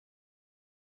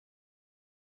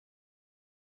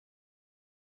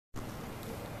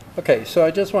Okay, so I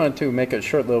just wanted to make a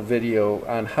short little video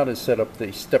on how to set up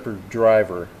the stepper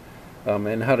driver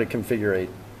and how to configure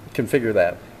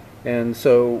that. And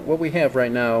so what we have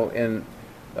right now, and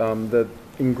the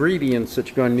ingredients that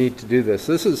you're going to need to do this.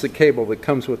 This is the cable that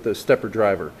comes with the stepper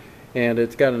driver, and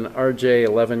it's got an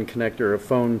RJ11 connector, a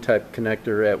phone type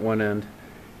connector at one end,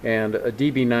 and a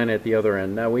DB9 at the other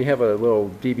end. Now we have a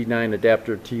little DB9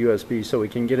 adapter to USB so we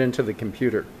can get into the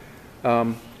computer.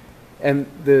 And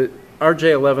the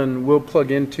RJ11 will plug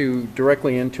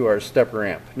directly into our stepper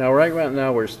amp. Now right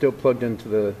now we're still plugged into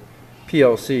the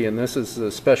PLC, and this is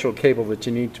the special cable that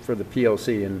you need for the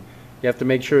PLC, and you have to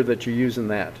make sure that you're using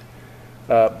that.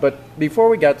 But before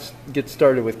we get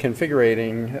started with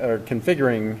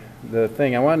configuring the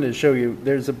thing, I wanted to show you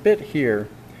there's a bit here,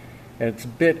 and it's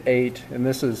bit 8, and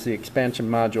this is the expansion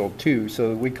module 2,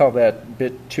 so we call that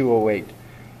bit 208.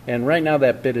 And right now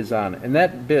that bit is on, and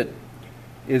that bit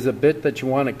is a bit that you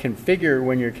want to configure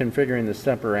when you're configuring the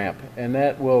stepper amp, and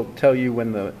that will tell you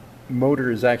when the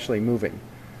motor is actually moving.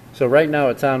 So right now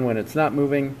it's on when it's not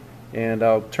moving, and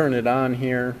I'll turn it on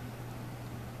here,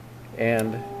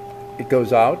 and it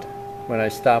goes out. When I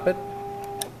stop it,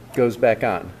 it goes back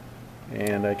on,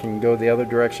 and I can go the other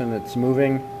direction. It's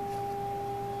moving.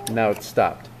 Now it's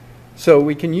stopped. So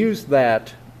we can use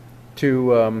that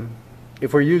to,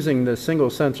 if we're using the single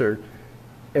sensor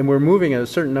and we're moving at a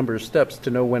certain number of steps, to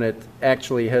know when it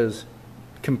actually has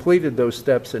completed those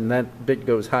steps and that bit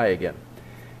goes high again.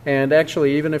 And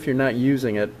actually, even if you're not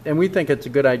using it, and we think it's a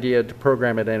good idea to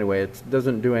program it anyway, it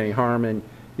doesn't do any harm, and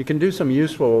you can do some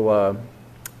useful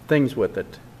things with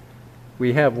it.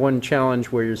 We have one challenge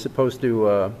where you're supposed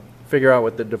to figure out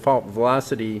what the default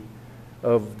velocity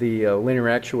of the linear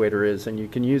actuator is, and you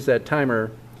can use that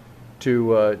timer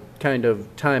to kind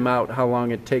of time out how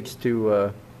long it takes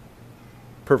to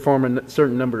perform a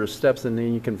certain number of steps, and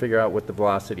then you can figure out what the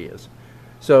velocity is.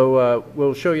 So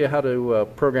we'll show you how to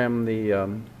program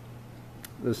the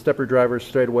stepper driver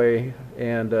straight away,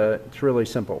 and it's really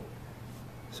simple.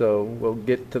 So we'll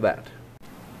get to that.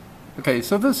 Okay,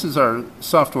 so this is our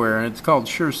software, and it's called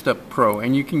SureStep Pro,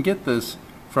 and you can get this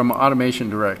from Automation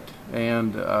Direct,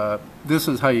 and this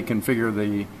is how you configure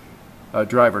the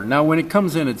driver. Now when it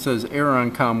comes in, it says error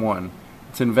on COM1.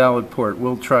 It's invalid port.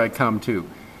 We'll try COM2.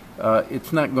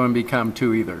 It's not going to be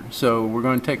COM2 either. So we're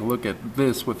going to take a look at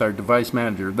this with our device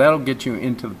manager. That'll get you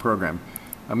into the program.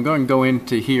 I'm going to go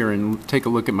into here and take a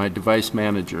look at my device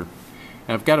manager.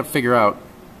 And I've got to figure out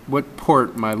what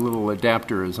port my little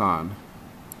adapter is on.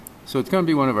 So it's going to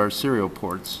be one of our serial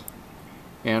ports.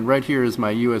 And right here is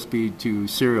my USB to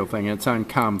serial thing. It's on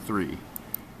COM3.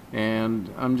 And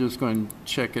I'm just going to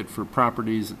check it for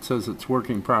properties. It says it's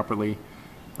working properly.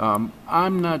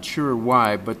 I'm not sure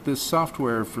why, but this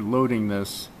software for loading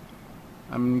this,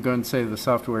 I'm going to say the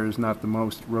software is not the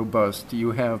most robust.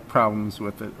 You have problems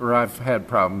with it, or I've had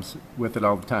problems with it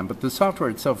all the time, but the software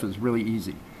itself is really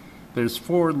easy. There's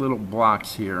 4 little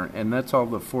blocks here, and that's all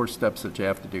the 4 steps that you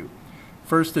have to do.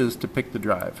 First is to pick the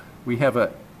drive. We have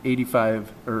a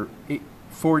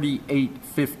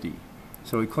 4850,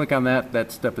 so we click on that,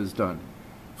 that step is done.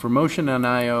 For motion on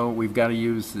I/O, we've got to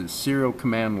use the serial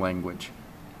command language.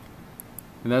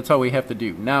 And that's all we have to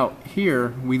do. Now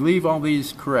here we leave all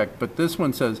these correct, but this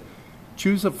one says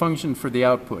choose a function for the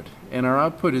output, and our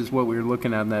output is what we were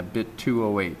looking at in that bit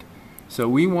 208. So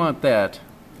we want that.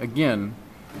 Again,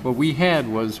 what we had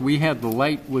was the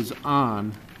light was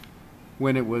on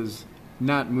when it was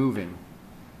not moving.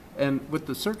 And what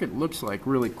the circuit looks like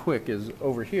really quick is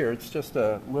over here. It's just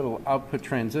a little output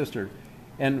transistor,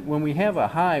 and when we have a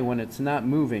high when it's not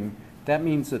moving, that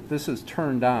means that this is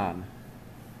turned on.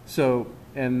 So,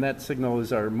 and that signal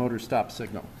is our motor stop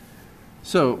signal.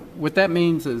 So what that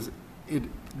means is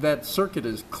that circuit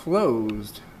is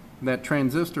closed, that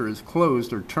transistor is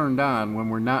closed or turned on when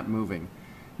we're not moving.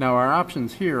 Now our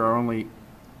options here are only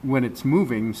when it's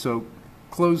moving, so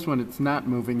closed when it's not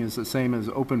moving is the same as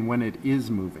open when it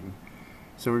is moving.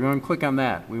 So we're going to click on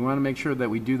that. We want to make sure that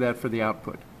we do that for the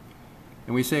output.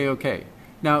 And we say OK.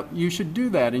 Now you should do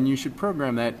that, and you should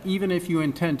program that even if you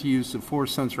intend to use the 4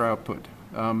 sensor output.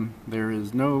 There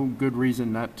is no good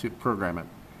reason not to program it.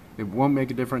 It won't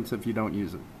make a difference if you don't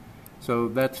use it. So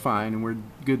that's fine, and we're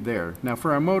good there. Now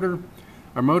for our motor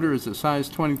is a size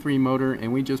 23 motor,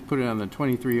 and we just put it on the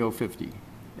 23050.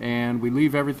 And we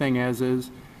leave everything as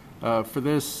is. For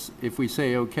this, if we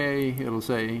say OK, it'll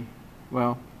say,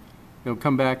 well, it'll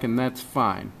come back, and that's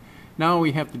fine. Now all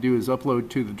we have to do is upload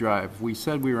to the drive. We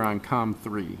said we were on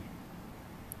COM3.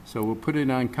 So we'll put it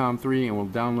on COM3 and we'll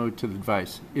download to the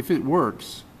device. If it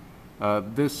works,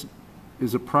 this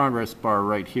is a progress bar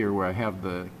right here where I have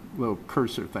the little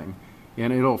cursor thing.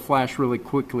 and it'll flash really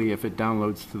quickly if it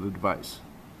downloads to the device.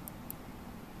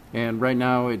 And right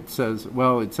now it says,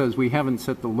 well, it says we haven't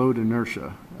set the load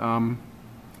inertia.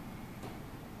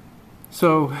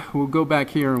 So we'll go back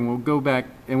here and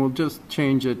we'll just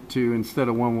change it to, instead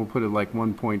of 1, we'll put it like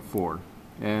 1.4,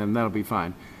 and that'll be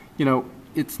fine. You know,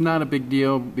 it's not a big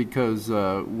deal because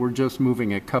we're just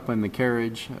moving a cup in the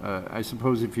carriage. I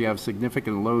suppose if you have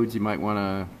significant loads, you might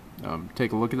want to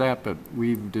take a look at that, but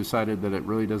we've decided that it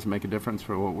really doesn't make a difference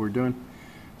for what we're doing.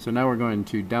 So now we're going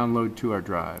to download to our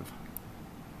drive.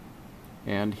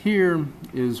 And here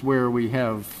is where we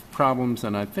have problems,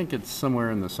 and I think it's somewhere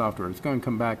in the software. It's going to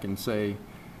come back and say,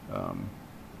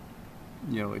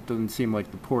 you know, it doesn't seem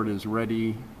like the port is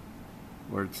ready,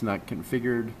 or it's not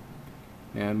configured.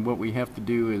 And what we have to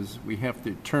do is we have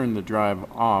to turn the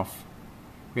drive off.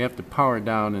 We have to power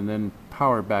down and then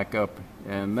power back up,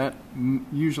 and that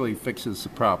usually fixes the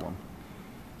problem.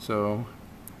 So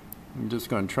I'm just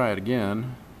going to try it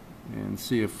again and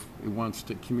see if it wants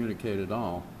to communicate at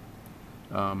all.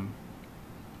 And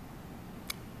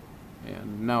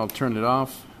now I'll turn it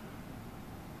off,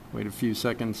 wait a few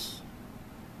seconds,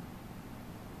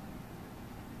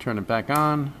 turn it back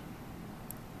on,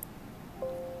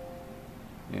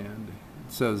 and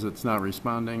it says it's not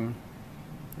responding.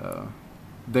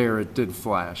 There, it did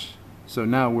flash. So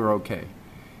now we're okay.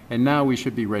 And now we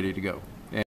should be ready to go.